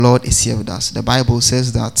Lord is here with us. The Bible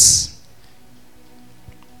says that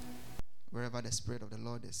wherever the Spirit of the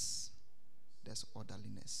Lord is, there's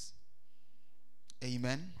orderliness.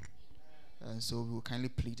 Amen. And so we will kindly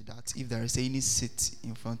plead that if there is any seat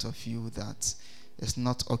in front of you that is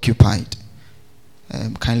not occupied,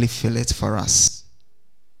 kindly fill it for us.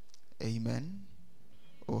 Amen.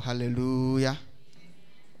 Oh, hallelujah.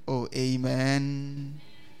 Oh, amen.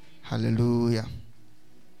 Hallelujah.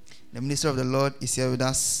 The minister of the Lord is here with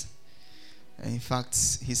us. In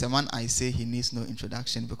fact, he's a man I say he needs no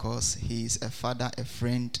introduction because he is a father, a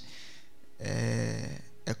friend,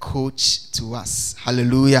 a coach to us.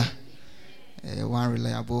 Hallelujah. One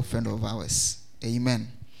reliable friend of ours. Amen.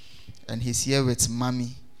 And he's here with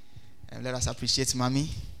Mommy. And let us appreciate Mommy.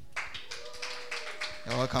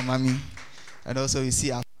 You're welcome, Mommy. And also you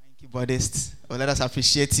see our keyboardist. Oh, let us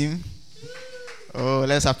appreciate him. Oh,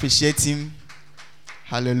 let's appreciate him.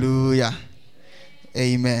 Hallelujah.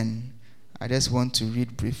 Amen. I just want to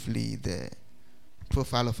read briefly the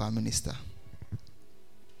profile of our minister.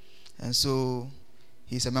 And so,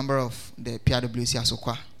 he's a member of the PRWC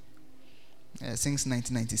Asokwa since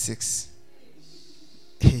 1996.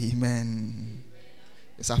 Amen.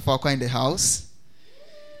 There's a Fakwa in the house.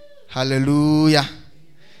 Hallelujah.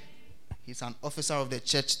 He's an officer of the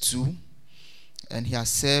church too. And he has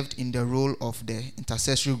served in the role of the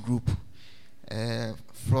intercessory group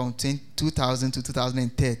from 2000 to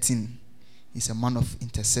 2013. He's a man of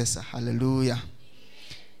intercessor. Hallelujah.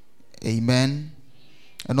 Amen.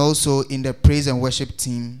 And also in the praise and worship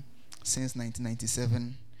team since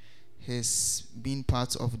 1997. He's been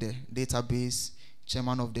part of the database,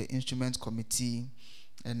 chairman of the instrument committee,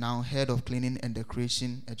 and now head of cleaning and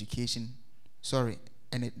decoration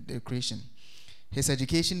decoration. His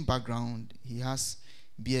education background, he has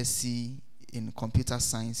BSc in computer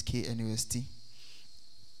science, KNUST.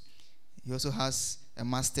 He also has a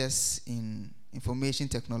master's in information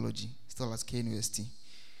technology, still at KNUST.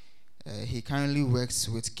 He currently works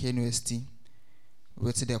with KNUST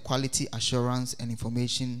with the Quality Assurance and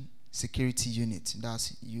Information Security Unit,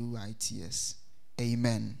 that's UITS.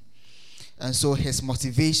 Amen. And so his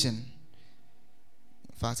motivation,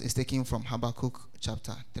 in fact, is taken from Habakkuk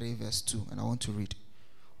chapter 3 verse 2, and I want to read.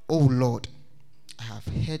 "O Lord, I have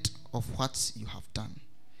heard of what you have done,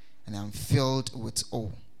 and I am filled with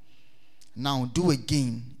awe. Now do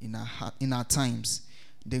again in our times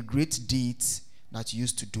the great deeds that you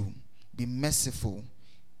used to do. Be merciful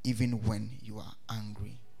even when you are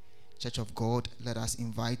angry." Church of God, let us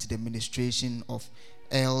invite the ministration of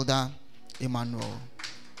Elder Emmanuel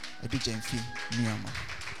Adu-Gyamfi.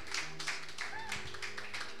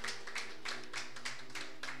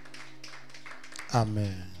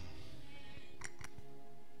 Amen.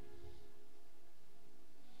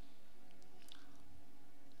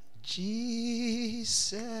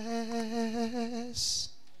 Jesus,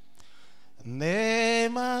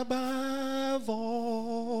 name above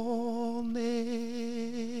all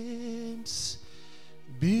names,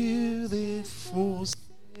 beautiful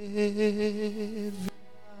Savior,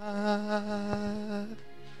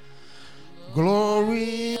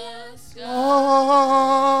 glorious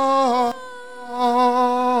God,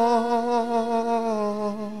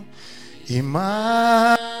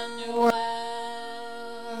 Emmanuel,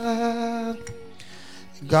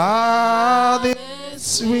 God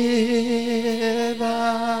is with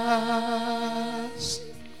us,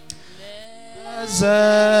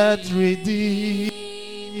 blessed Redeemer,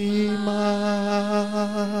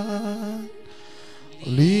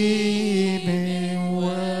 living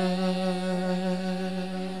well.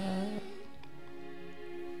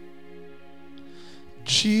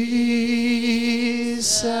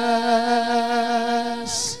 Jesus,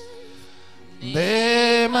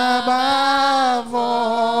 name above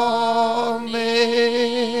all names,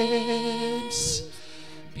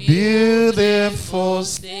 beautiful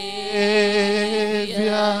Savior,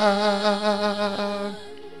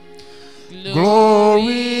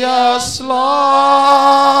 glorious Lord,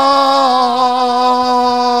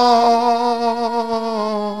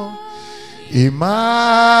 Emmanuel,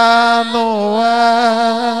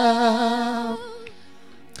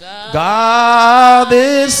 God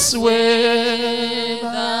is with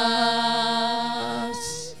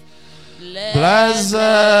us,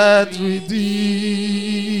 blessed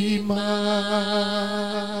Redeemer,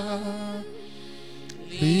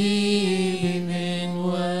 living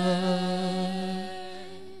well.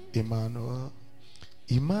 Emmanuel,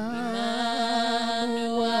 Emmanuel,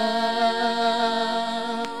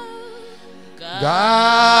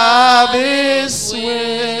 God is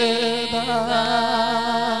with us,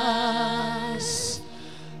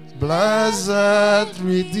 blessed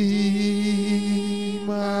Redeemer,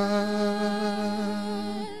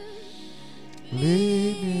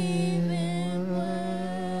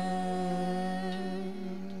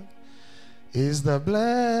 the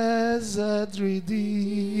blessed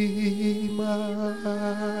Redeemer,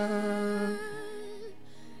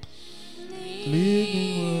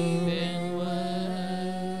 living word.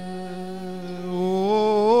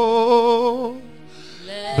 Oh,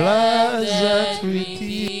 blessed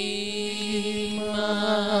Redeemer,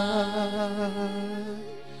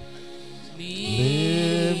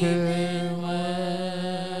 living word.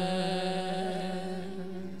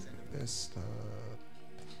 Yes, Lord.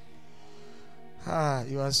 Ah,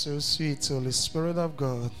 you are so sweet, Holy Spirit of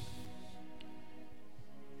God.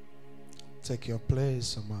 Take your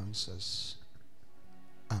place amongst us.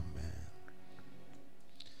 Amen.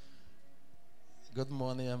 Good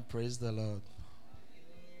morning and praise the Lord.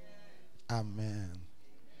 Amen.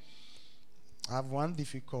 I have one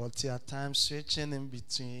difficulty at times switching in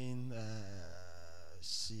between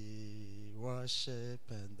worship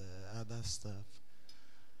and other stuff.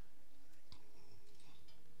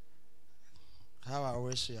 How I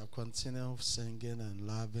wish we have continued singing and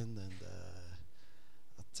loving, and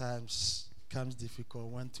at times it becomes difficult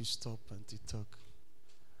when to stop and to talk.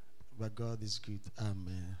 But God is good.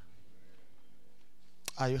 Amen.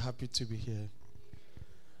 Are you happy to be here?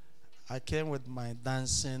 I came with my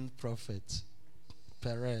dancing prophet,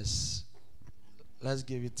 Perez. Let's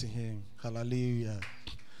give it to him. Hallelujah.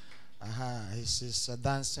 He's a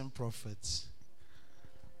dancing prophet.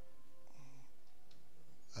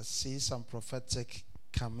 I see some prophetic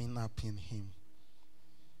coming up in him.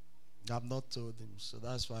 I've not told him, so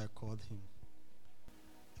that's why I called him.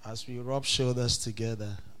 As we rub shoulders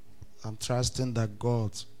together, I'm trusting that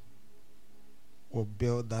God will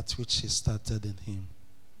build that which He started in him.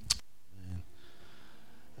 Amen.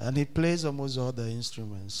 And he plays almost all the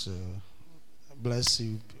instruments, so bless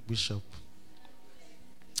you, Bishop.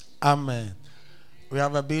 Amen. We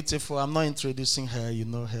have a beautiful, I'm not introducing her, you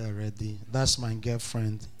know her already. That's my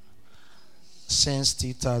girlfriend since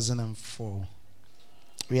 2004.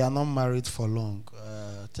 We are not married for long.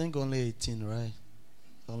 I think only 18, right?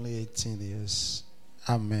 Only 18 years.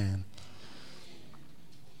 Amen.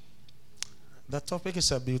 The topic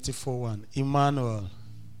is a beautiful one. Emmanuel,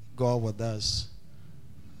 God with us.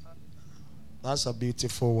 That's a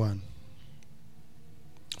beautiful one.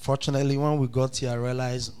 Fortunately, when we got here, I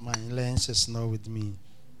realized my lens is not with me.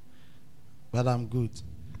 But I'm good.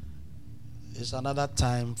 It's another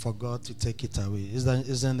time for God to take it away.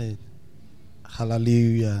 Isn't it?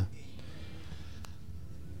 Hallelujah.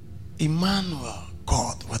 Emmanuel,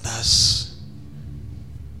 God with us.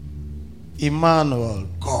 Emmanuel,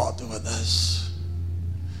 God with us.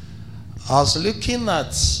 I was looking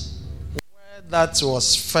at where that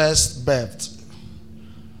was first birthed.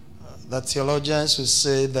 The theologians would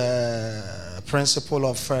say the principle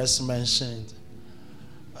of first mentioned.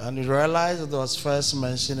 And we realized it was first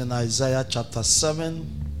mentioned in Isaiah chapter 7.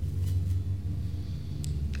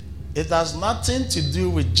 It has nothing to do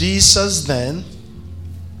with Jesus then.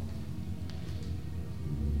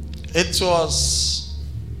 It was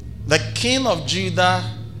the king of Judah,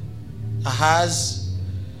 Ahaz,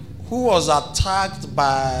 who was attacked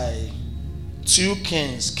by two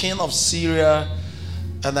kings, king of Syria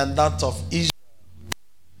and then that of Israel.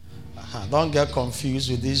 Don't get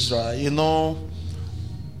confused with Israel. You know,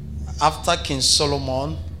 after King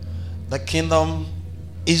Solomon, the kingdom,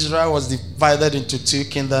 Israel was divided into two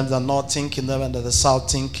kingdoms, the northern kingdom and the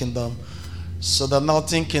southern kingdom. So the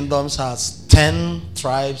northern kingdom has 10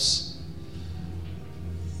 tribes,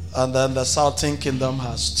 and then the southern kingdom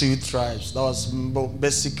has 2 tribes. That was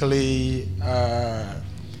basically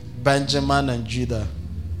Benjamin and Judah.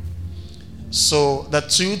 So the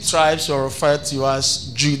 2 tribes were referred to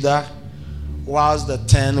as Judah, whilst the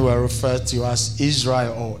 10 were referred to as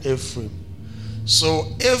Israel or Ephraim. So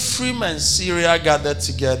Ephraim and Syria gathered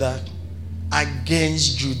together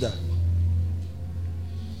against Judah.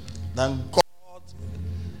 Then God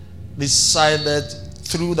decided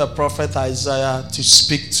through the prophet Isaiah to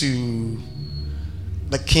speak to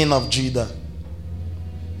the king of Judah.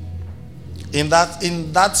 In that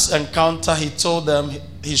encounter, he told them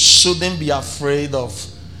he shouldn't be afraid of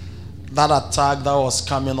that attack that was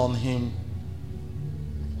coming on him.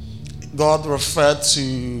 God referred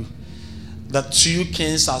to the 2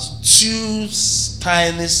 kings as 2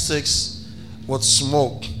 tiny sticks with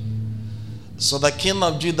smoke. So the king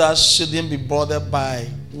of Judah shouldn't be bothered by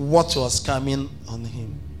what was coming on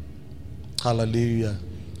him. Hallelujah.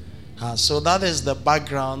 So that is the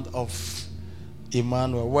background of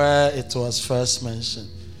Emmanuel, where it was first mentioned.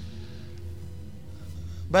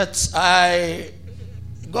 But I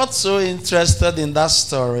got so interested in that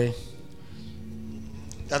story,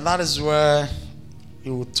 and that is where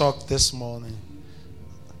we will talk this morning.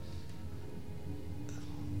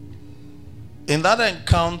 In that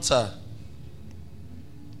encounter,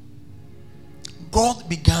 God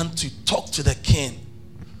began to talk to the king.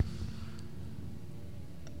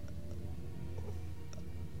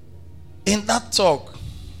 In that talk,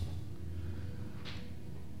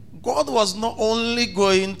 God was not only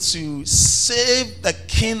going to save the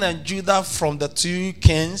king and Judah from the two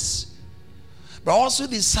kings, but also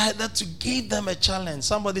decided to give them a challenge.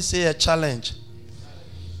 Somebody say a challenge.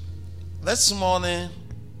 This morning,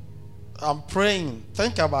 I'm praying.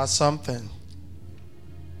 Think about something.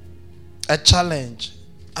 A challenge,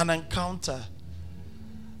 an encounter.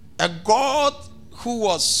 A God who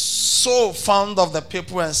was so fond of the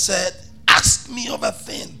people and said, ask me of a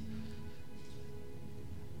thing.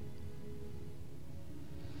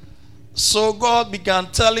 So God began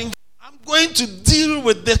telling him, I'm going to deal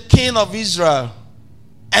with the king of Israel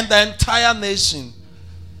and the entire nation.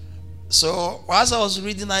 So as I was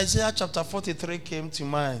reading, Isaiah chapter 43 came to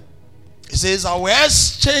mind. It says, I will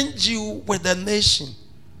exchange you with the nation.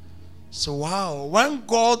 So wow, when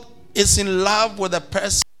God is in love with a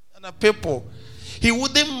person and a people, he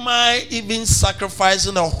wouldn't mind even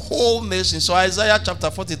sacrificing the whole nation. So Isaiah chapter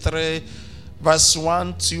 43 verse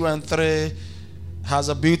 1, 2 and 3 has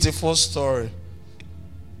a beautiful story.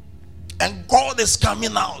 And God is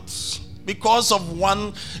coming out because of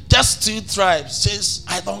just two tribes. Says,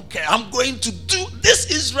 I don't care. I'm going to do this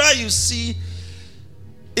Israel you see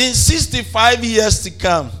in 65 years to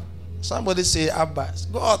come. Somebody say, Abbas.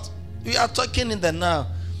 God, we are talking in the now.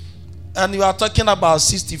 And you are talking about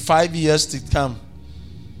 65 years to come.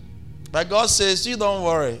 But God says, you don't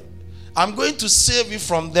worry. I'm going to save you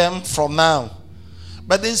from them from now.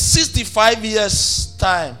 But in 65 years'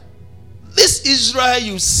 time, this Israel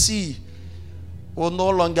you see will no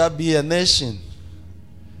longer be a nation.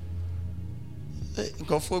 But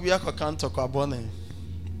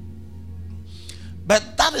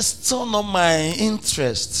that is still not my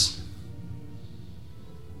interest.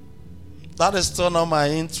 That is still not my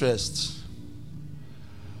interest.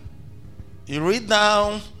 You read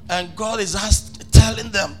down, and God is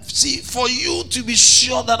telling them, see, for you to be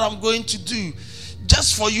sure that I'm going to do,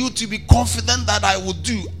 just for you to be confident that I will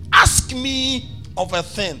do, ask me of a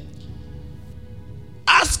thing.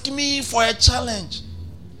 Ask me for a challenge.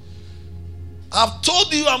 I've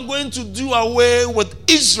told you I'm going to do away with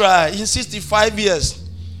Israel in 65 years.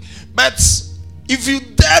 But if you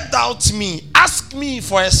dare doubt me, ask me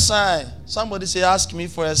for a sign. Somebody say, ask me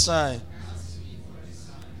for a sign.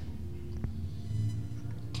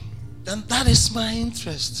 And that is my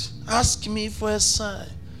interest. Ask me for a sign.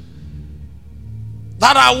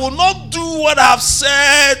 That I will not do what I have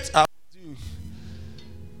said I will do.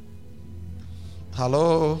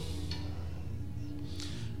 Hello?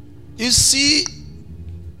 You see,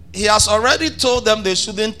 he has already told them they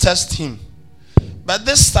shouldn't test him. But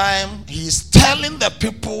this time, he is telling the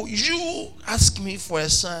people, you ask me for a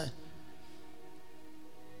sign.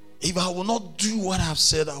 If I will not do what I have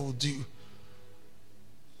said I will do.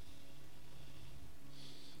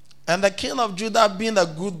 And the king of Judah, being a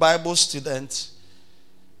good Bible student,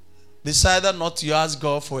 decided not to ask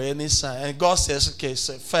God for any sign. And God says, okay,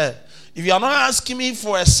 so fair. If you are not asking me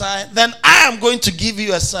for a sign, then I am going to give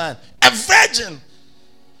you a sign. A virgin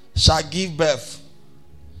shall give birth.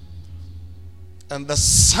 And the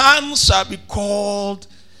son shall be called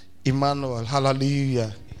Emmanuel.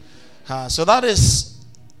 Hallelujah. So that is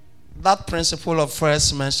that principle of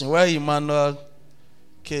first mention, where Emmanuel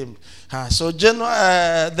came. So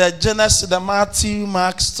the Genesis, the Matthew,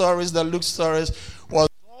 Mark stories, the Luke stories was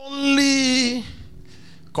only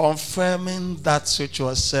confirming that which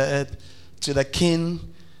was said to the king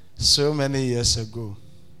so many years ago.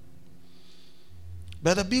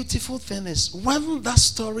 But the beautiful thing is, when that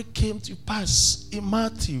story came to pass in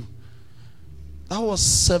Matthew, that was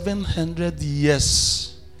 700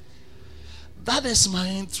 years. That is my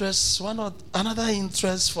interest, another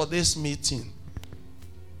interest for this meeting.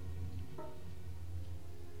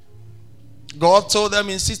 God told them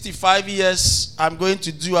in 65 years, I'm going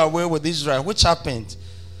to do away with Israel, which happened.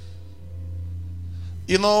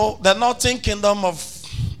 You know, the northern kingdom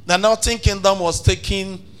was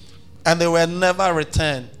taken and they were never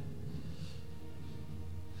returned.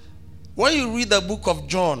 When you read the book of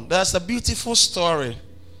John, there's a beautiful story.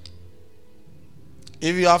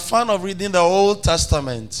 If you are a fan of reading the Old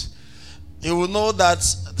Testament, you will know that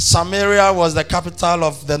Samaria was the capital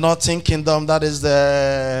of the northern kingdom, that is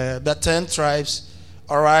the 10 tribes,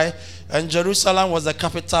 all right? And Jerusalem was the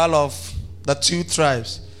capital of the 2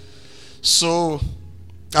 tribes. So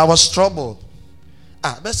I was troubled.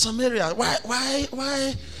 But Samaria,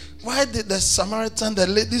 why did the Samaritan, the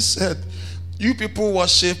lady said, You people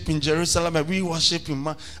worship in Jerusalem and we worship in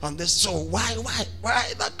and this. So why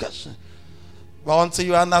that question? But until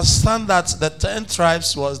you understand that the 10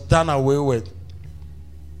 tribes was done away with,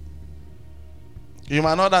 you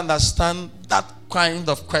might not understand that kind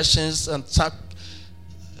of questions and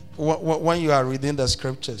when you are reading the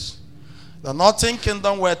scriptures. The northern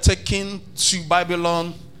kingdom were taken to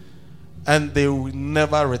Babylon and they will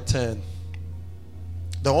never return.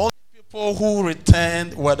 The only people who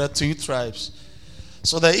returned were the 2 tribes.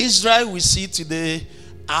 So the Israel we see today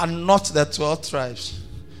are not the 12 tribes.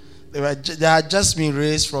 They are just being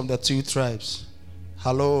raised from the 2 tribes.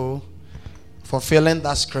 Hello? Fulfilling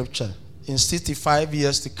that scripture. In 65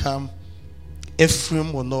 years to come,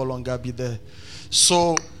 Ephraim will no longer be there.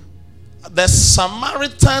 So the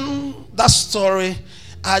Samaritan, that story,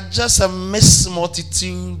 are just a mixed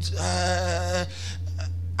multitude.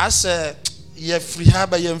 As a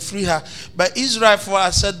but Israel, for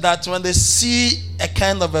I said that when they see a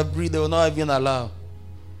kind of a breed, they will not even allow.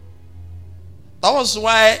 That was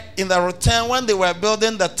why in the return, when they were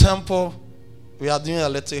building the temple, we are doing a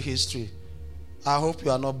little history. I hope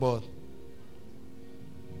you are not bored.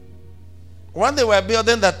 When they were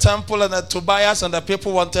building the temple and the Tobias and the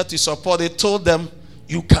people wanted to support, they told them,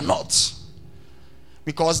 you cannot.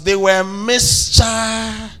 Because they were a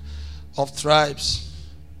mixture of tribes.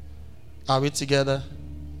 Are we together?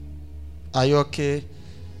 Are you okay?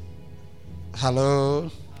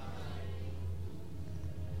 Hello?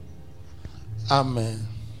 Amen.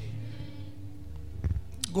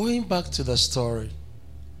 Going back to the story.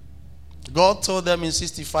 God told them in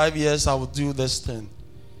 65 years, I will do this thing.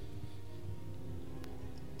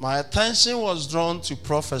 My attention was drawn to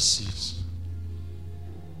prophecies.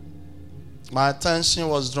 My attention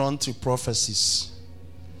was drawn to prophecies.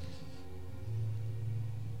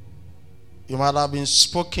 You might have been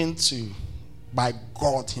spoken to by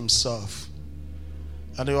God himself.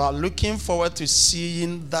 And you are looking forward to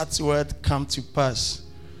seeing that word come to pass.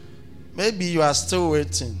 Maybe you are still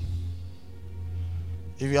waiting.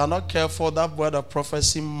 If you are not careful, that word of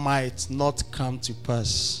prophecy might not come to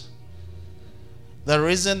pass. The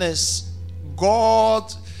reason is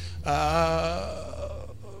God, at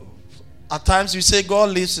times you say God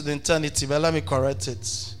lives in eternity, but let me correct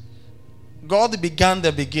it. God began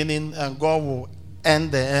the beginning and God will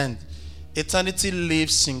end the end. Eternity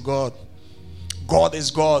lives in God. God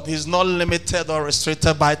is God. He's not limited or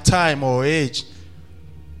restricted by time or age.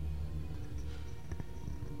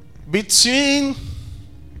 Between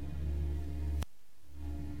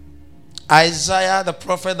Isaiah, the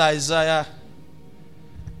prophet Isaiah,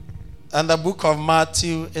 and the book of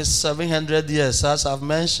Matthew is 700 years, as I've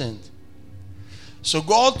mentioned. So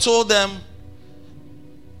God told them,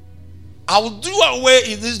 I will do away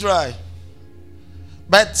in Israel.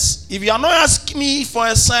 But if you are not asking me for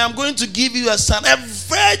a sign, I'm going to give you a son. A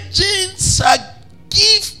virgin shall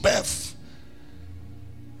give birth.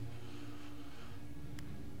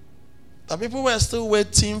 The people were still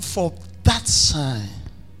waiting for that sign.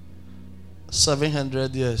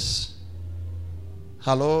 700 years.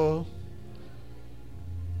 Hello?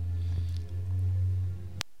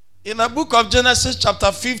 In the book of Genesis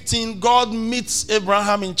chapter 15, God meets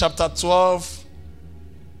Abraham in chapter 12.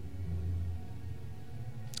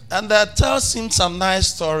 And tells him some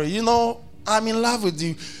nice story. You know, I'm in love with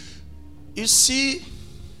you. You see,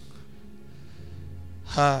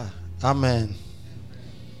 amen.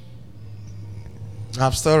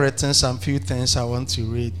 I've still written some few things I want to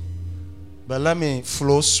read. But let me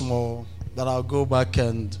flow small, that I'll go back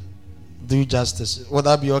and do justice. Would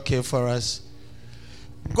that be okay for us?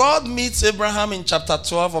 God meets Abraham in chapter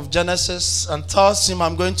 12 of Genesis and tells him,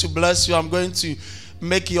 I'm going to bless you. I'm going to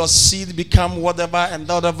make your seed become whatever and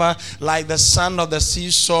whatever, like the sand of the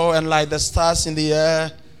seashore and like the stars in the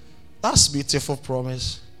air. That's a beautiful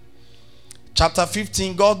promise. Chapter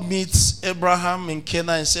 15, God meets Abraham in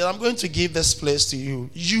Canaan and said, I'm going to give this place to you,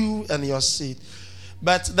 you and your seed.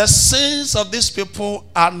 But the sins of these people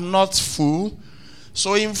are not full.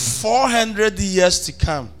 So in 400 years to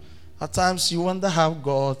come, at times you wonder how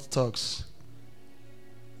God talks.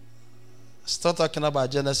 Start talking about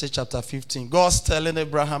Genesis chapter 15. God's telling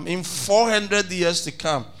Abraham, in 400 years to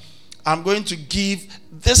come, I'm going to give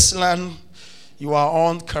this land you are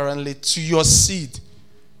on currently to your seed.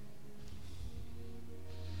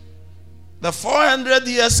 The 400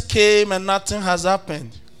 years came and nothing has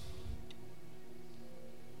happened.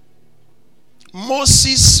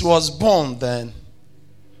 Moses was born then.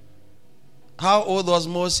 How old was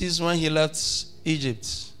Moses when he left Egypt?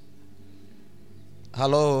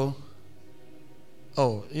 Hello?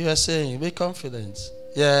 Oh, you are saying, be confident.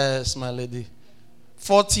 Yes, my lady.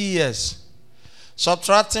 40 years.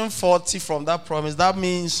 Subtracting 40 from that promise, that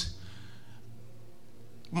means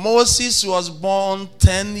Moses was born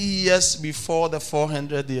 10 years before the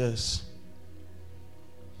 400 years.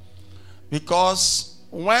 Because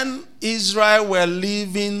when Israel were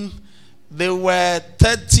leaving, they were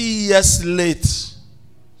 30 years late.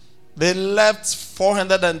 They left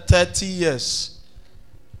 430 years.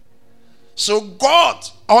 So God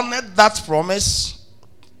honored that promise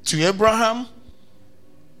to Abraham,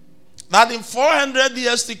 that in 400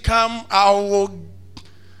 years to come, I will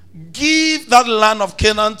give that land of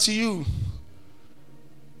Canaan to you.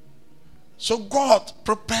 So God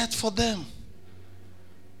prepared for them.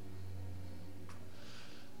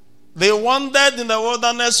 They wandered in the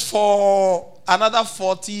wilderness for another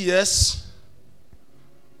 40 years.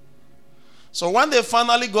 So when they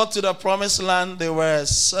finally got to the promised land, they were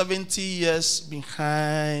 70 years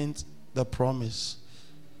behind the promise.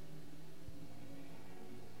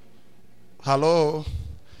 Hello?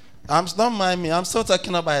 Don't mind me. I'm still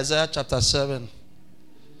talking about Isaiah chapter 7.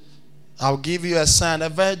 I'll give you a son. A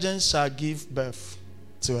virgin shall give birth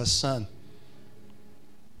to a son.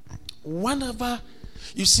 Whenever,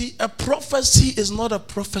 you see, a prophecy is not a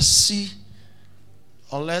prophecy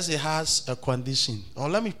unless it has a condition. Or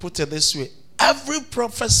let me put it this way. Every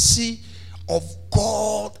prophecy of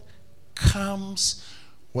God comes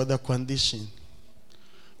with a condition,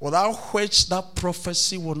 without which that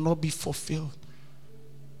prophecy will not be fulfilled.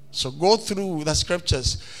 So go through the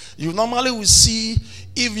scriptures. You normally will see,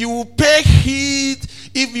 if you will pay heed,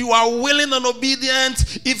 if you are willing and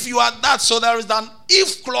obedient, if you are that. So there is an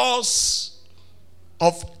if clause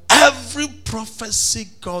of every prophecy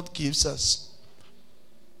God gives us.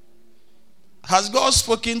 Has God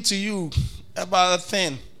spoken to you about a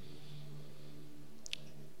thing?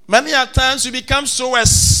 Many a times you become so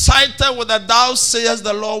excited with the thou sayest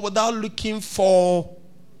the Lord without looking for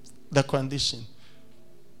the condition.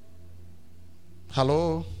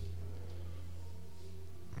 Hello?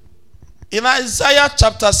 In Isaiah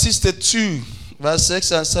chapter 62, verse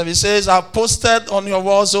 6 and 7, it says, I posted on your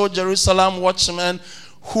walls, O Jerusalem, watchmen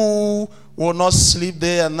who will not sleep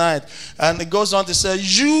day and night. And it goes on to say,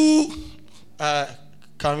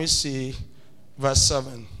 can we see verse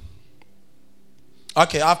 7?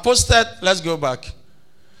 Okay, I've posted, let's go back.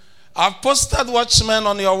 I've posted watchmen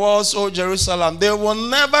on your walls, O Jerusalem. They will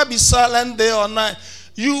never be silent day or night.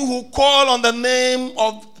 You who call on the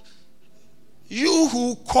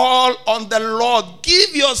Lord,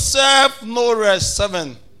 give yourself no rest.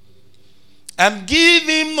 7. And give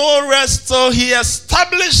him no rest till he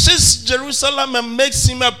establishes Jerusalem and makes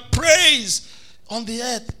him a praise on the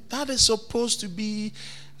earth. That is supposed to be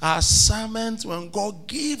our assignment when God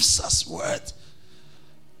gives us word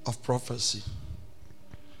of prophecy.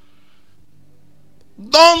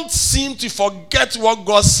 Don't seem to forget what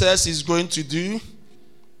God says he's going to do.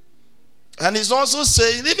 And he's also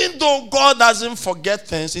saying, even though God doesn't forget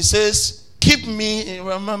things, he says, keep me in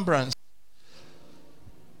remembrance.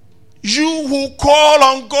 You who call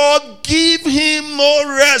on God, give him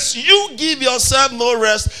no rest. You give yourself no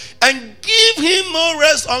rest and give him no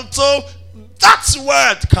rest until that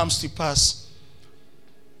word comes to pass.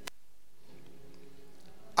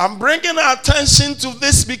 I'm bringing our attention to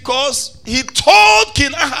this because he told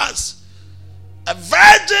King Ahaz, a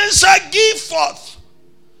virgin shall give forth,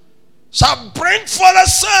 shall bring forth a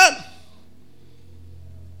son.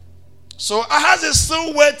 So Ahaz is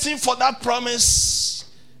still waiting for that promise.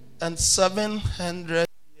 And 700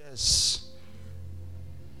 years.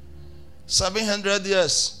 700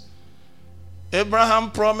 years.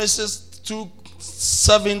 Abraham promises took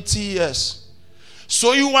 70 years.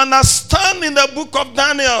 So you understand in the book of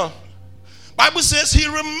Daniel, Bible says he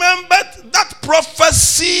remembered that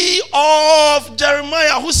prophecy of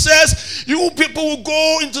Jeremiah who says, you people will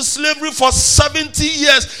go into slavery for 70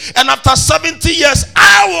 years. And after 70 years,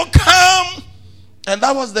 I will come. And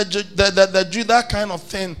that was the Judah kind of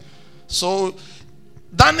thing. So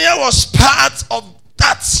Daniel was part of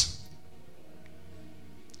that.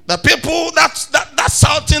 The people that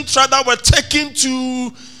southern tribe that were taken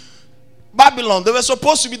to Babylon, they were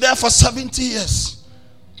supposed to be there for 70 years.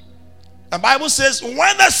 The Bible says when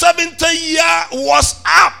the 70th year was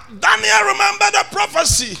up, Daniel remembered the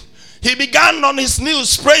prophecy. He began on his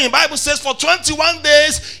knees praying. The Bible says for 21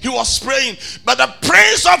 days he was praying. But the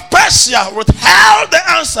prince of Persia withheld the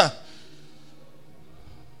answer.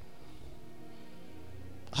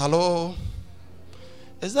 Hello?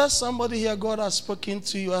 Is there somebody here God has spoken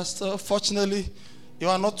to you? Fortunately, you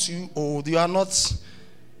are not too old. You are not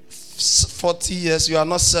 40 years. You are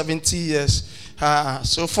not 70 years.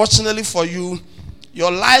 So fortunately for you, your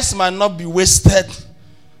lives might not be wasted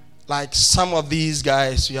Like some of these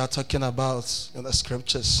guys we are talking about in the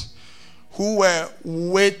scriptures, who were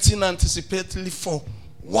waiting anticipatedly for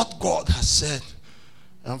what God has said.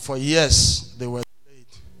 And for years, they were delayed.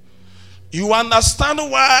 You understand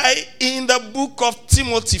why in the book of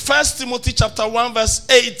Timothy, 1 Timothy chapter 1, verse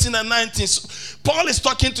 18 and 19, Paul is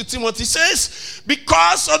talking to Timothy. He says,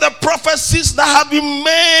 because of the prophecies that have been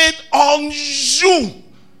made on you.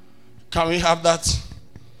 Can we have that?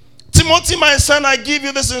 Timothy, my son, I give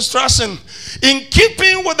you this instruction. In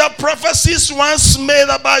keeping with the prophecies once made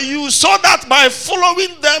about you, so that by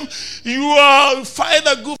following them, you will fight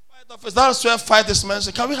a good fight of faith. That's where fight is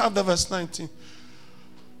mentioned. Can we have the verse 19?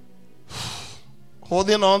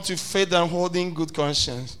 Holding on to faith and holding good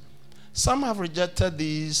conscience. Some have rejected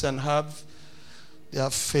these and have their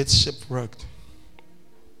faith shipwrecked.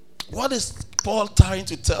 What is Paul trying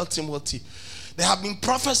to tell Timothy? There have been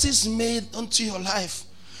prophecies made unto your life.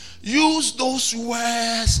 Use those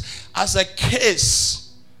words as a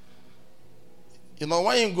case. You know,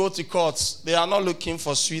 when you go to courts, they are not looking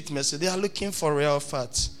for sweet message. They are looking for real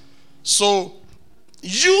facts. So,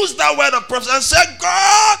 use that word of prophecy and say,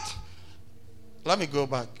 God, let me go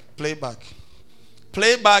back. Play back.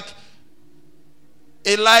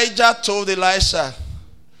 Elijah told Elisha,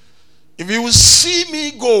 if you will see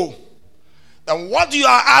me go, then what you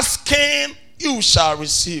are asking, you shall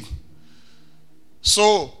receive.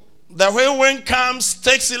 So, the whirlwind comes,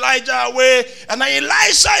 takes Elijah away, and then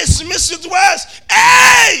Elisha is missing words.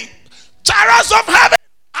 Hey, chariots of heaven,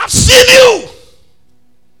 I've seen you.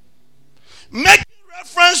 Making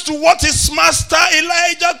reference to what his master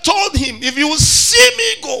Elijah told him. If you will see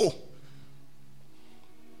me go.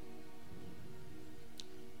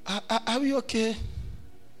 Are we okay?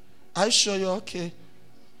 Are you sure you're okay?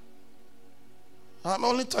 I'm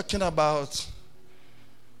only talking about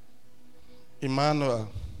Emmanuel.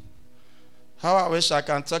 How I wish I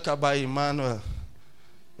can talk about Emmanuel.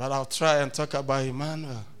 But I'll try and talk about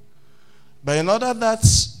Emmanuel. But in order that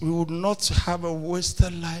we would not have a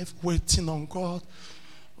wasted life waiting on God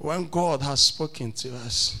when God has spoken to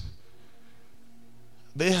us.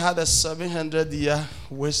 They had a 700-year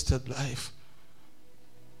wasted life.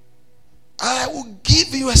 I will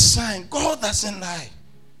give you a sign. God doesn't lie.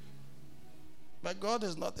 But God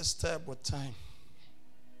is not disturbed with time.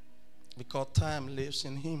 Because time lives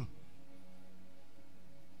in him.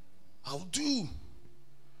 I'll do.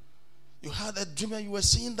 You had a dream and you were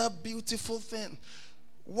seeing that beautiful thing.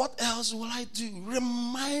 What else will I do?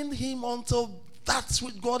 Remind him until that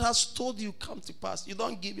which God has told you come to pass. You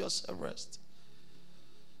don't give yourself rest.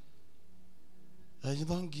 And you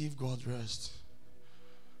don't give God rest.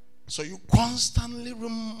 So you constantly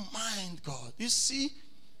remind God. You see,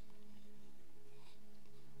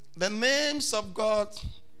 the names of God,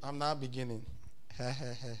 I'm now beginning.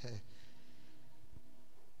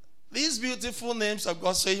 These beautiful names of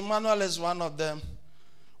God, so Emmanuel is one of them,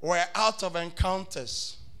 were out of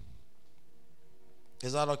encounters.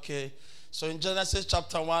 Is that okay? So in Genesis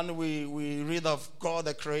chapter 1, we read of God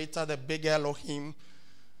the Creator, the big Elohim.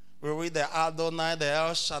 We read the Adonai, the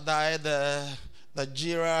El Shaddai, the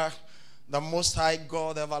Jireh, the Most High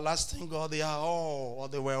God, the Everlasting God. They are all, or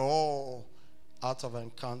they were all out of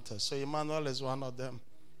encounters. So Emmanuel is one of them.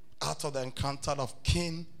 Out of the encounter of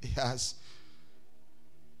King, he has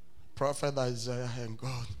Prophet Isaiah and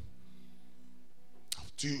God.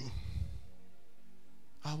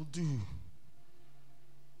 I'll do.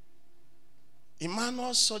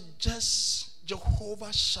 Emmanuel suggests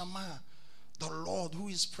Jehovah Shammah, the Lord who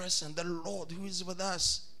is present, the Lord who is with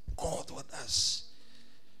us, God with us.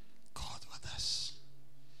 God with us.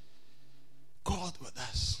 God with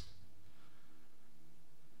us.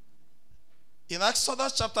 In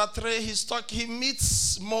Exodus chapter 3, he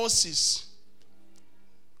meets Moses,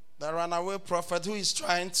 the runaway prophet who is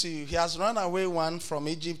he has run away one from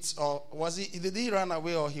Egypt, or did he run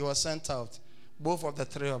away or he was sent out? Both of the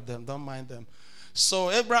three of them, don't mind them.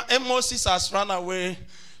 So Moses has run away,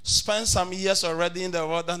 spent some years already in the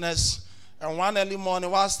wilderness, and one early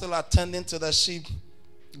morning while still attending to the sheep,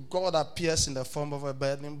 God appears in the form of a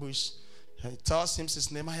burning bush, and he tells him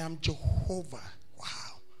his name, I am Jehovah.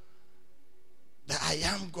 That I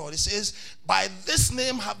am God. He says, by this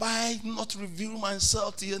name have I not revealed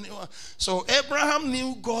myself to anyone. So Abraham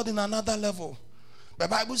knew God in another level. The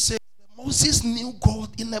Bible says Moses knew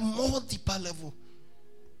God in a more deeper level.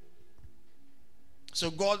 So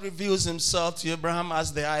God reveals himself to Abraham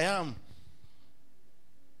as the I am.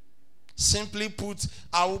 Simply put,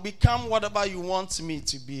 I will become whatever you want me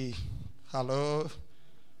to be. Hello?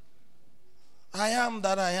 I am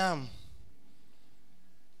that I am.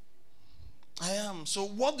 I am. So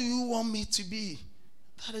what do you want me to be?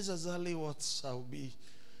 That is exactly what I will be.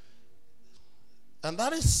 And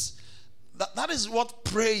that is what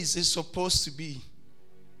praise is supposed to be.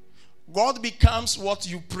 God becomes what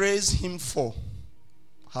you praise him for.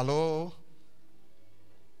 Hello?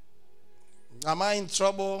 Am I in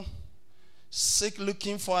trouble? Sick,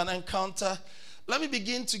 looking for an encounter? Let me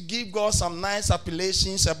begin to give God some nice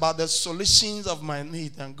appellations about the solutions of my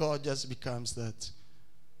need, and God just becomes that.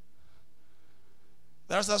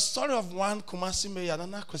 There's a story of one Kumasi Mayor,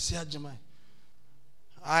 Nana Kwesi Agyeman.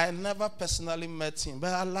 I never personally met him,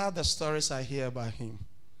 but I love the stories I hear about him.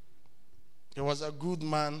 He was a good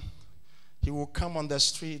man. He would come on the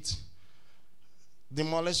street,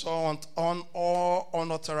 demolish all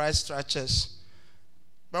unauthorized structures.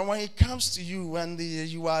 But when he comes to you, when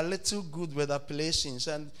you are a little good with appellations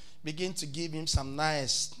and begin to give him some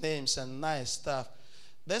nice names and nice stuff,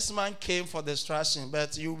 this man came for destruction,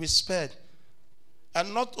 but you will be spared.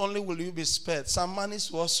 And not only will you be spared, some money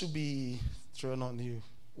will also be thrown on you.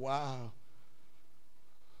 Wow.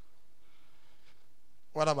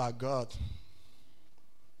 What about God?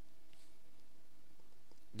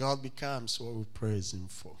 God becomes what we praise him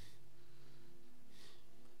for.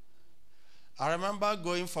 I remember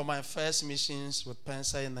going for my first missions with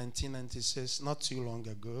Pensa in 1996, not too long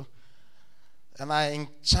ago. And I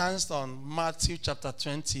chanced on Matthew chapter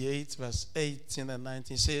 28, verse 18 and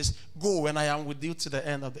 19. It says, "Go and I am with you to the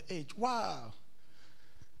end of the age." Wow.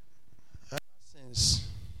 Ever since,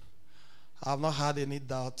 I have not had any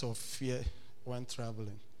doubt or fear when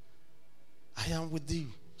traveling. I am with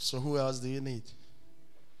you. So who else do you need?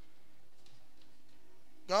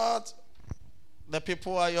 God, the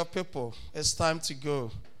people are your people. It's time to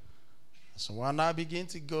go. So when I begin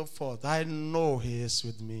to go forth, I know he is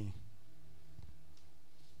with me.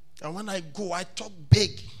 And when I go, I talk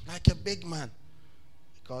big, like a big man,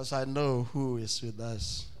 because I know who is with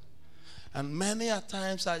us. And many a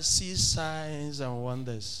times I see signs and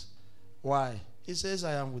wonders. Why? He says,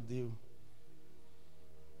 I am with you.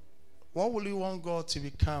 What will you want God to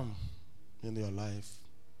become in your life?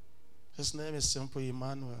 His name is simply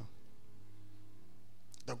Emmanuel.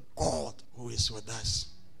 The God who is with us.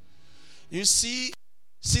 You see,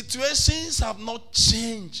 situations have not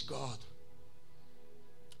changed God.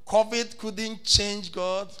 COVID couldn't change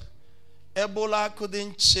God. Ebola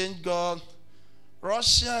couldn't change God.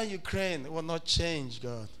 Russia and Ukraine will not change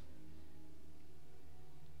God.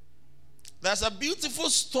 There's a beautiful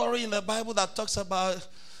story in the Bible that talks about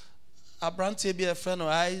Abraham to be a friend of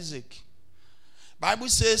Isaac. Bible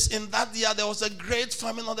says in that year there was a great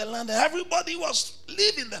famine on the land. Everybody was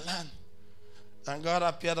leaving the land. And God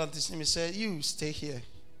appeared unto him. He said, you stay here.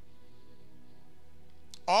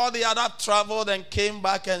 All the other traveled and came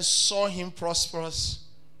back and saw him prosperous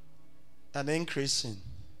and increasing.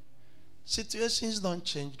 Situations don't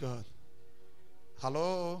change God.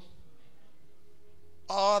 Hello?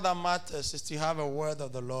 All that matters is to have a word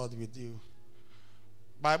of the Lord with you.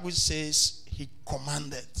 Bible says he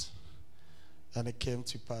commanded and it came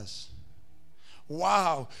to pass.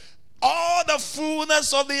 Wow. All the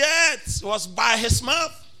fullness of the earth was by his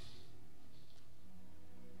mouth.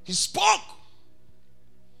 He spoke.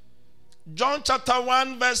 John chapter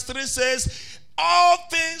 1 verse 3 says, all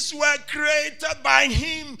things were created by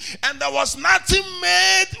him and there was nothing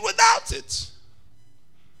made without it.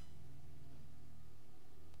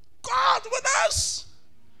 God with us.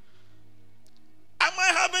 Am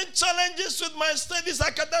I having challenges with my studies,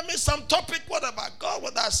 academics, some topic? What about God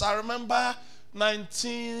with us? I remember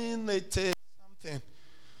 1980 something.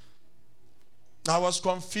 I was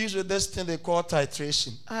confused with this thing they call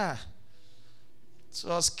titration. It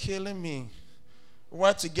was killing me.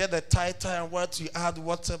 Where to get the title and where to add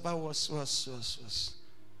whatever was.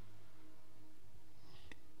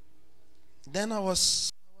 Then I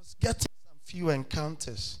was getting some few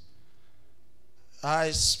encounters.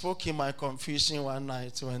 I spoke in my confusion one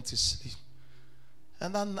night, went to sleep.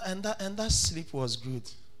 And that sleep was good.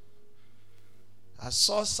 I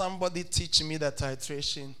saw somebody teach me the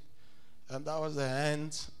titration, and that was the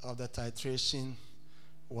end of the titration,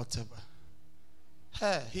 whatever.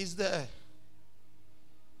 Hey, he's there.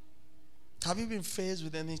 Have you been faced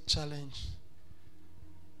with any challenge?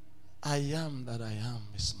 I am that I am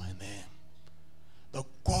is my name. The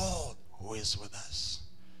God who is with us.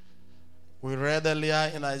 We read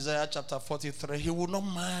earlier in Isaiah chapter 43, he will not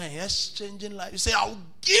mind exchanging life. You say, I will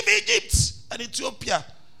give Egypt and Ethiopia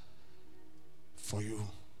for you.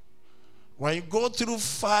 When you go through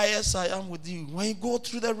fires, I am with you. When you go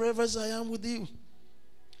through the rivers, I am with you.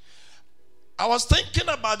 I was thinking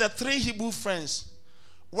about the three Hebrew friends.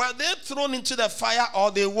 Were they thrown into the fire or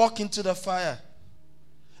they walk into the fire?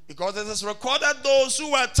 Because it is recorded those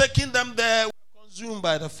who were taking them there were consumed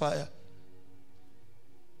by the fire.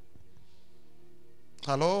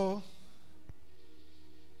 Hello?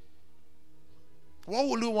 What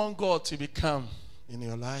will you want God to become in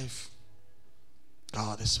your life?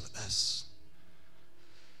 God is with us.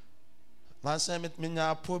 Last time it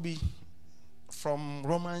minya pobi from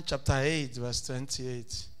Romans chapter 8 verse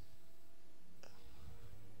 28.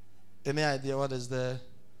 Any idea what is there?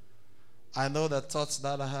 I know the thoughts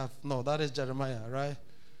that I have. No, that is Jeremiah, right?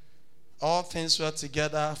 All things work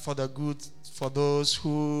together for the good for those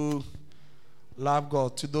who love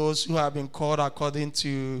God, to those who have been called according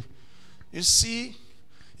to. You see,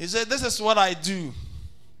 he said, this is what I do.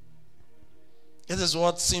 This is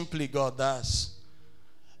what simply God does.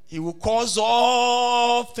 He will cause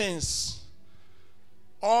all things,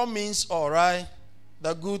 all means all, right?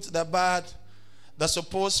 The good, the bad, the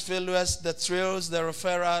supposed failures, the thrills, the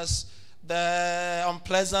referrals, the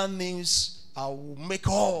unpleasant news. I will make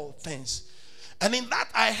all things. And in that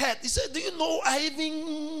I heard, he said, do you know I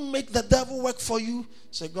even make the devil work for you?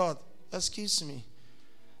 I said, God, excuse me.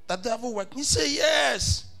 The devil work? He said,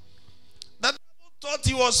 yes. The devil thought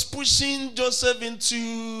he was pushing Joseph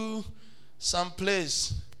into some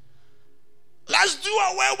place. Let's do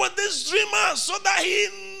away with this dreamer so that he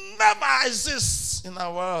never exists in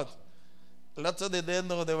our world. Little did they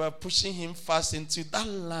know they were pushing him fast into that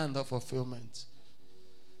land of fulfillment.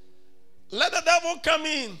 Let the devil come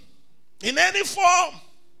in any form.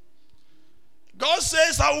 God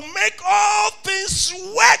says, I will make all things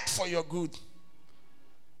work for your good.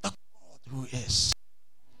 The God who is.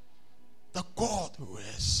 The God who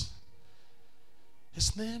is.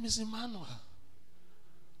 His name is Emmanuel.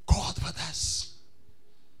 God with us.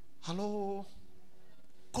 Hello?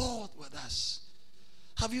 God with us.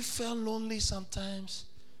 Have you felt lonely sometimes?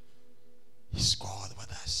 He's God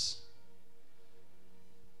with us.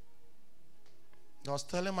 I was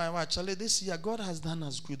telling my wife, Charlie, this year God has done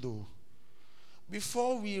us good though.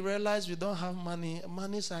 Before we realize we don't have money,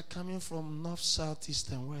 monies are coming from north, south,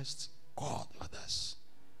 east, and west. God with us.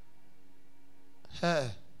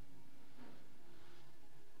 Hey.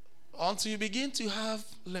 Until you begin to have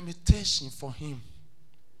limitation for him.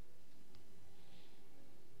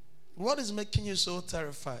 What is making you so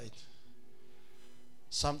terrified?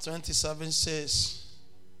 Psalm 27 says,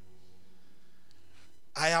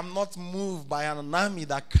 I am not moved by an army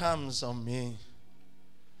that comes on me.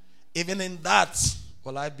 Even in that,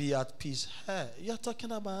 will I be at peace? Hey, you're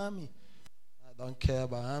talking about army. I don't care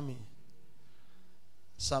about army.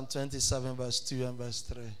 Psalm 27 verse 2 and verse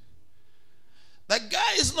 3. The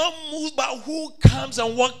guy is not moved by who comes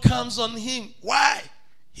and what comes on him. Why?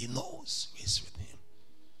 He knows who is with him.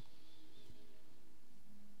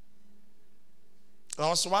 There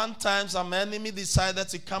was one time some enemy decided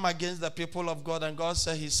to come against the people of God, and God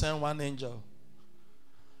said he sent one angel.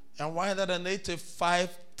 And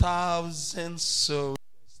 185,000 soldiers,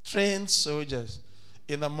 trained soldiers,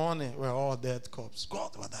 in the morning were all dead corpses.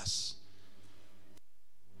 God with us.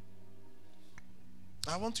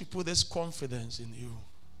 I want to put this confidence in you.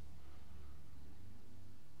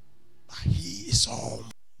 He is almighty.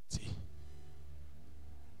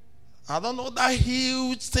 I don't know that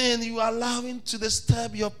huge thing you are allowing to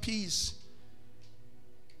disturb your peace.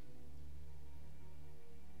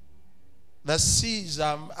 The seas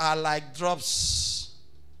are like drops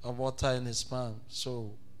of water in his palm.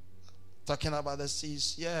 So, talking about the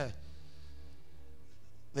seas, yeah.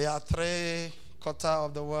 They are 3/4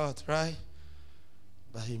 of the world, right?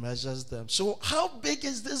 But he measures them. So how big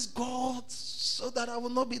is this God so that I will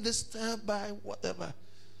not be disturbed by whatever?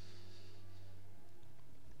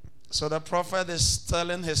 So the prophet is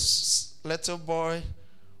telling his little boy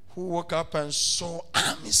who woke up and saw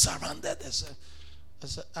armies surrounded. I said,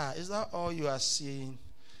 is that all you are seeing?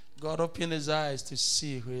 God opened his eyes to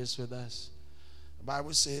see who is with us. The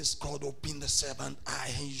Bible says God opened the seventh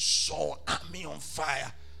eye and you saw army on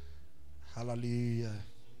fire. Hallelujah.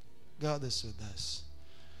 God is with us.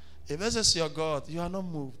 If this is your God, you are not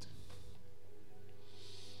moved.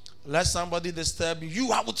 Let somebody disturb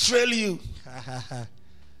you, I will trail you.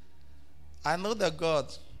 I know the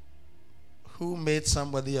God who made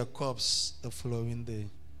somebody a corpse the following day.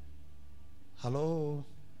 Hello?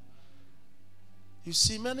 You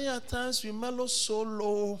see, many a times we mellow so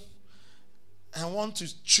low and want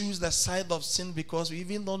to choose the side of sin because we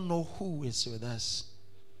even don't know who is with us.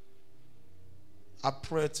 I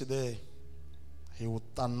pray today He will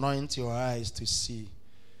anoint your eyes to see.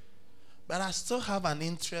 But I still have an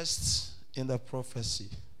interest in the prophecy.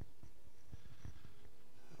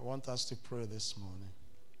 I want us to pray this morning.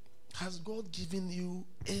 Has God given you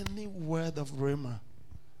any word of rhema?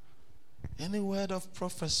 Any word of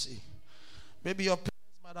prophecy? Maybe your parents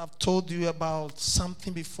might have told you about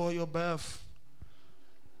something before your birth.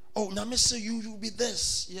 Oh, Nyame say you will be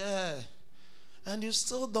this. Yeah. And you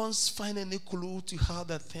still don't find any clue to how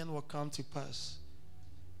that thing will come to pass.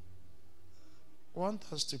 I want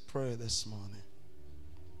us to pray this morning.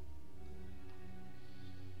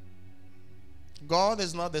 God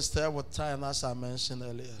is not disturbed with time, as I mentioned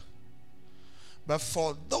earlier. But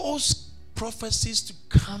for those prophecies to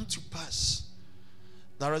come to pass,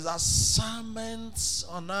 there is assignments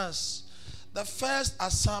on us. The first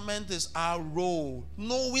assignment is our role,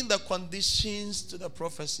 knowing the conditions to the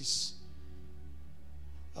prophecies.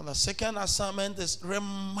 And the second assignment is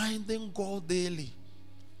reminding God daily.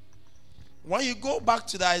 When you go back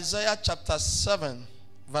to the Isaiah chapter 7,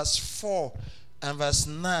 verse 4 and verse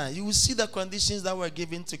 9, you will see the conditions that were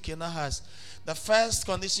given to King Ahaz. The first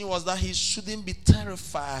condition was that he shouldn't be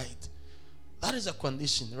terrified. That is a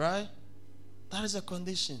condition, right? That is a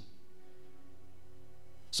condition.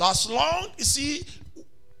 So as long, you see,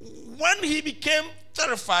 when he became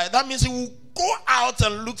terrified, that means he will go out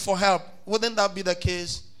and look for help. Wouldn't that be the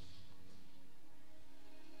case?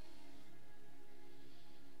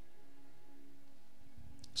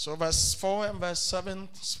 So verse 4 and verse 7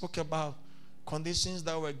 spoke about conditions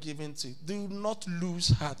that were given to. Do not lose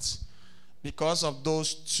heart because of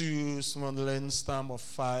those two smoldering storm of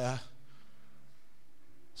fire.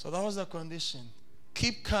 So that was the condition.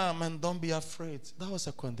 Keep calm and don't be afraid. That was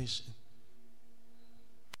a condition.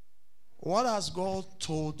 What has God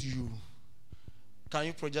told you? Can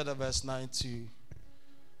you project the verse 9 too?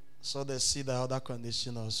 So they see the other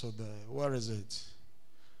condition also there. Where is it?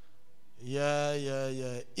 Yeah.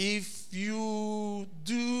 If you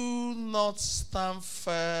do not stand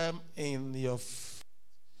firm in your faith,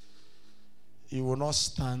 you will not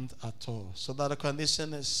stand at all. So that the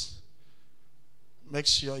condition is, make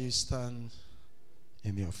sure you stand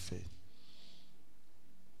in your faith.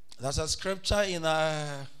 There's a scripture in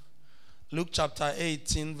Luke chapter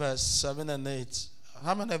 18, verse 7 and 8.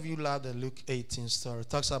 How many of you love the Luke 18 story? It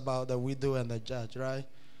talks about the widow and the judge, right?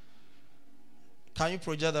 Can you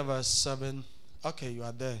project the verse 7? Okay, you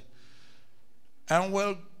are there. And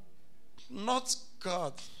will not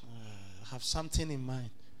God have something in mind?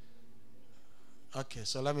 Okay,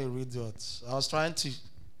 so let me read what. I was trying to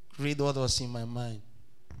read what was in my mind.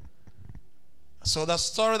 So the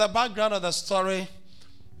story, the background of the story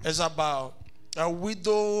is about a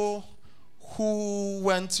widow who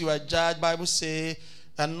went to a judge. Bible say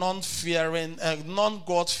a non-God-fearing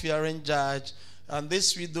judge. And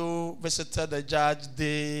this widow visited the judge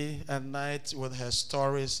day and night with her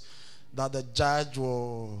stories that the judge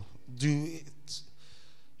will do it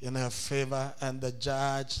in her favor. And the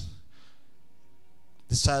judge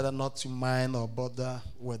decided not to mind or bother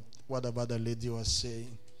with whatever the lady was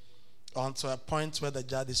saying. Until a point where the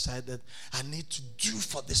judge decided, I need to do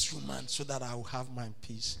for this woman so that I will have my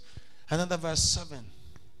peace. And then the verse 7.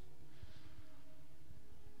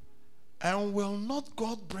 And will not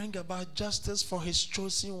God bring about justice for his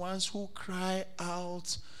chosen ones who cry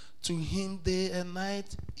out to him day and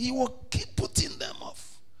night? He will keep putting them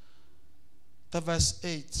off. The verse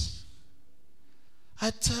 8.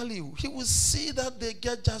 I tell you, he will see that they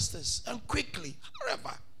get justice, and quickly,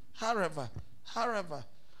 however.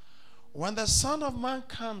 When the Son of Man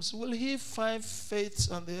comes, will he find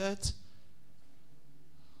faith on the earth?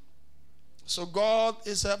 So God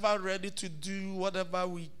is ever ready to do whatever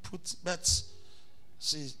we put. But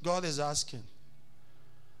see, God is asking,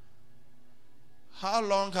 how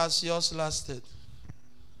long has yours lasted?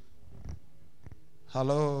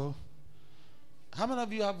 Hello? How many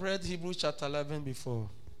of you have read Hebrews chapter 11 before?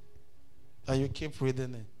 And you keep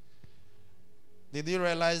reading it. Did you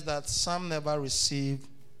realize that some never received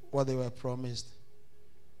what they were promised?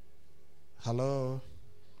 Hello?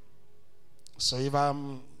 So if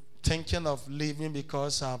I'm thinking of leaving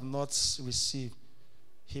because I have not received,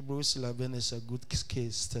 Hebrews 11 is a good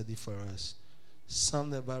case study for us. Some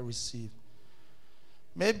never received.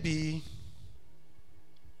 Maybe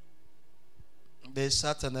they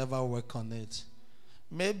sat and never work on it.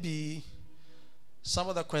 Maybe some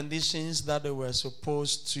of the conditions that they were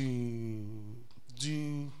supposed to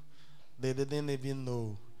do, they didn't even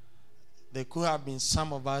know. There could have been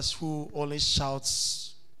some of us who only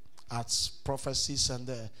shouts at prophecies and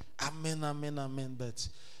amen, but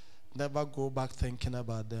never go back thinking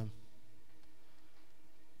about them.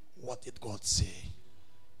 What did God say?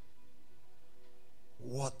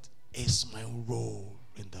 What is my role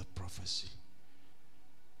in that prophecy?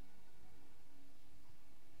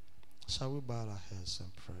 Shall we bow our heads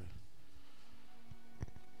and pray?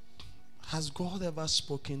 Has God ever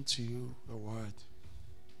spoken to you a word?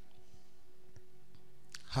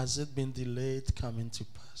 Has it been delayed coming to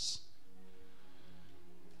pass?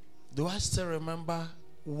 Do I still remember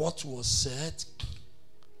what was said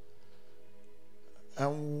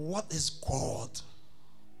and what is God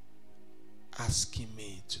asking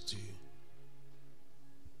me to do.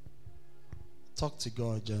 Talk to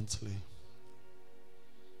God gently.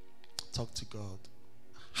 Talk to God.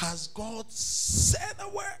 Has God said a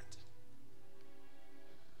word?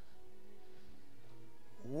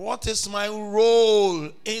 What is my role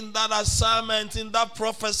in that assignment, in that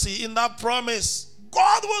prophecy, in that promise?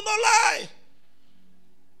 God will not lie.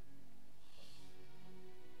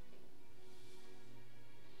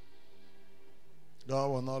 God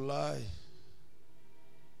will not lie.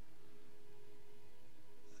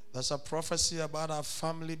 There's a prophecy about our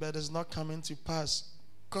family, but it's not coming to pass.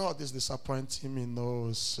 God is disappointing me.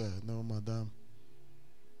 No, sir. No, madam.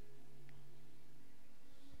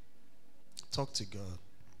 Talk to God.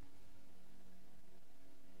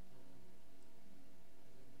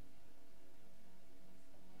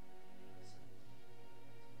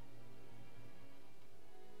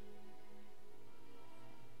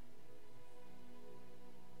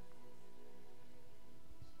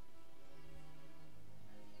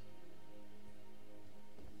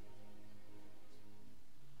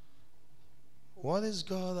 What is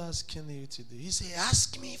God asking you to do? He said,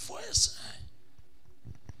 ask me for a sign.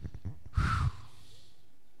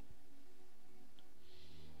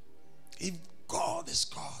 If God is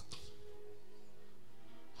God.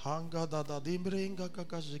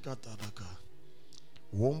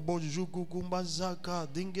 Wombo jugu kumbazaka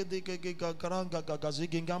dinge dege gagaranga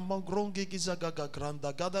gagazigi ngamongrongi gizaga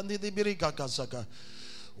granda gada nidibiri gagazaga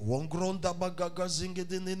wongronda bagaga zinge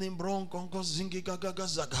dinini mbrongo zingi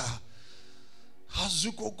gagazaga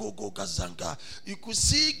hazuko gogo gazanga. You could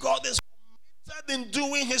see God is committed in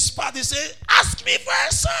doing his part. He said, ask me for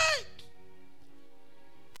a sign.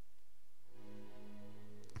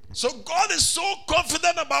 So God is so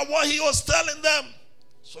confident about what he was telling them.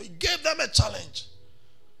 So he gave them a challenge.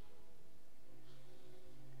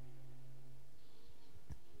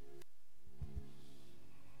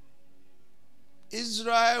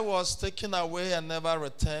 Israel was taken away and never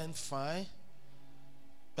returned, fine.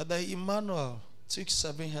 But the Emmanuel took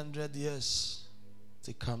 700 years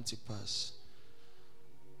to come to pass.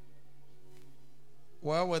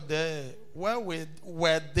 Where were they? Where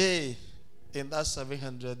were they in that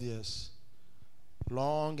 700 years?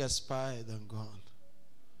 Long expired and gone.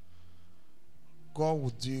 God will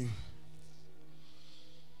do,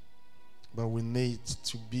 but we need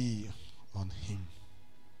to be on him.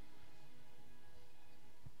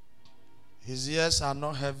 His years are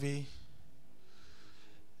not heavy.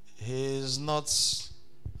 He is not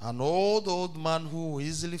an old man who will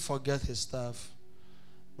easily forget his stuff,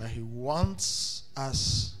 but he wants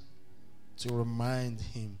us to remind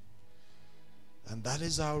him. And that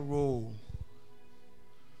is our role.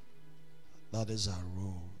 That is our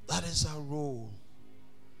role. That is our role.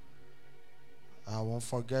 I won't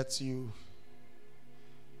forget you.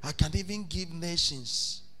 I can even give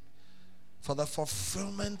nations for the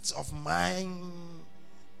fulfillment of mine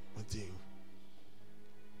with you.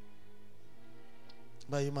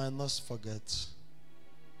 But you might not forget.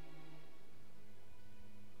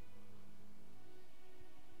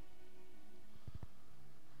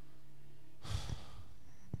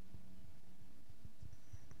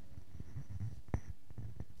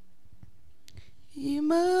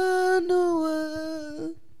 Emmanuel,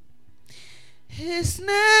 his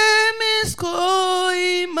name is called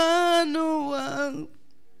Emmanuel.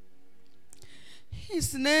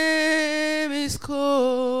 His name is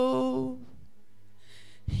called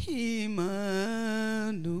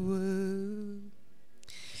Emmanuel.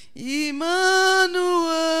 Emmanuel,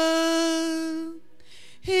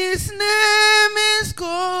 his name is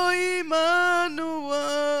called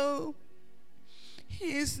Emmanuel.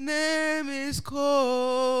 His name is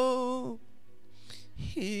called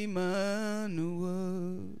Emmanuel.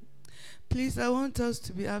 Please, I want us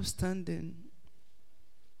to be upstanding.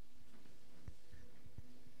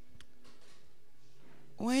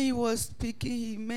 When he was speaking, he